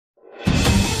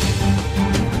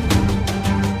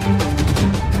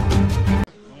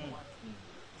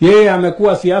Yeye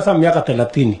amekuwa siasa miaka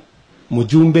 30.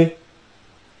 Mjumbe,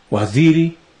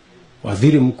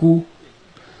 waziri mkuu.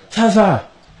 Sasa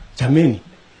jameni,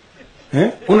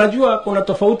 unajua kuna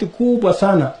tofauti kubwa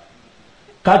sana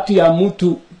kati ya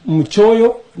mtu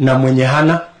mchoyo na mwenye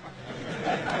hana.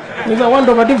 There's a world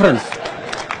of a difference.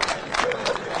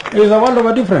 There's a world of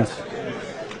a difference.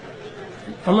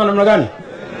 Kama namna gani?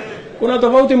 Kuna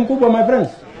tofauti mkubwa my friends.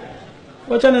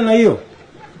 Wachana na hiyo.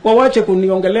 Wawache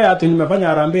kuniongelea ati nimefanya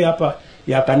harambee hapa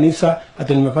ya kanisa,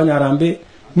 ati nimefanya harambee.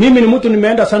 Mimi ni mtu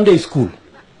nimeenda Sunday school.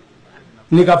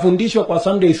 Nikafundishwa kwa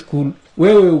Sunday school,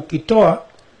 wewe ukitoa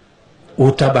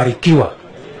utabarikiwa.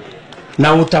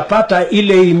 Na utapata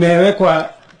ile imewekwa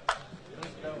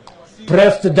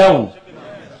pressed down,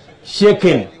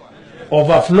 shaken,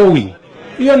 overflowing.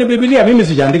 Hiyo ni Biblia, mimi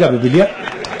sijaandika Biblia.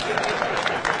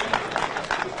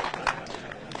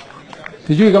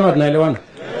 Sijui kama tunaelewana.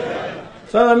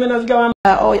 Sasa mimi nasikia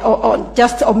or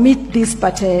just omit this,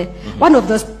 but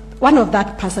one of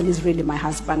that person is really my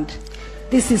husband.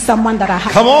 This is someone that I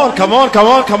have. Come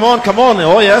on.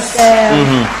 Oh yes.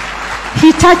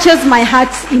 He touches my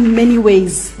heart in many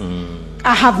ways.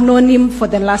 I have known him for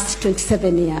the last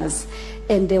 27 years.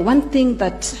 And the one thing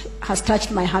that has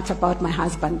touched my heart about my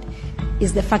husband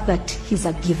is the fact that he's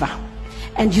a giver.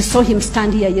 And you saw him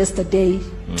stand here yesterday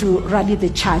to rally the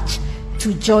church,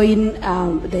 to join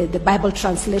the Bible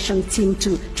translation team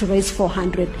to raise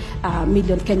 400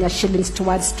 million Kenya shillings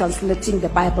towards translating the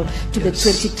Bible to the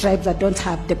 20 tribes that don't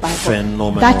have the Bible.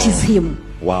 Phenomenal. That is him.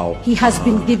 Wow. He has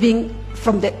been giving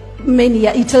from the many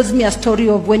years. He tells me a story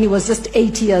of when he was just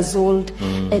 8 years old,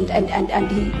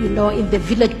 and he, you know, in the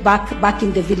village, back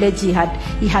in the village, he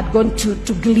had gone to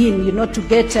glean, you know, to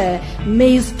get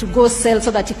maize to go sell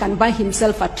so that he can buy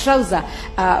himself a trouser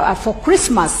for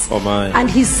Christmas. Oh my.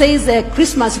 And he says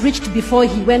Christmas reached before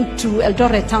he went to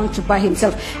Eldoret town to buy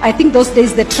himself. I think those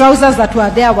days the trousers that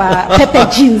were there were pepper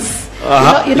jeans.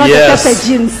 You know yes. The pepper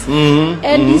jeans.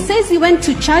 And he says he went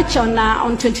to church on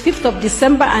 25th of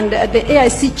December, and the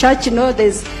AIC church, you know,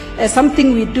 there's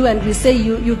something we do, and we say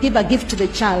you give a gift to the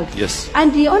child. Yes.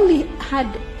 And he only had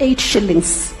 8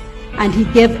 shillings, and he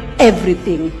gave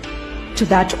everything to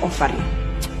that offering.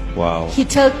 Wow.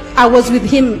 I was with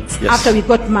him yes. after we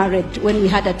got married when we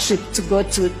had a trip to go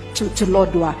to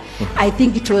Lodwar. I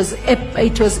think it was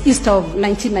Easter of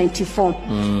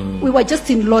 1994. We were just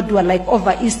in Lodwar like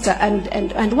over Easter,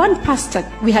 and one pastor,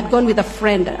 we had gone with a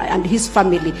friend and his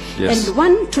family, yes. and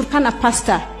one Turkana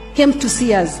pastor came to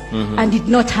see us and did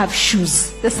not have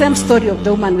shoes. The same story of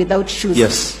the woman without shoes.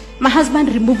 Yes. My husband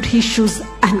removed his shoes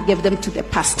and gave them to the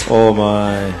pastor. Oh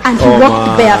my. And he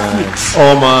walked barefoot.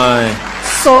 Oh my.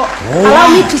 So allow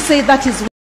me to say that is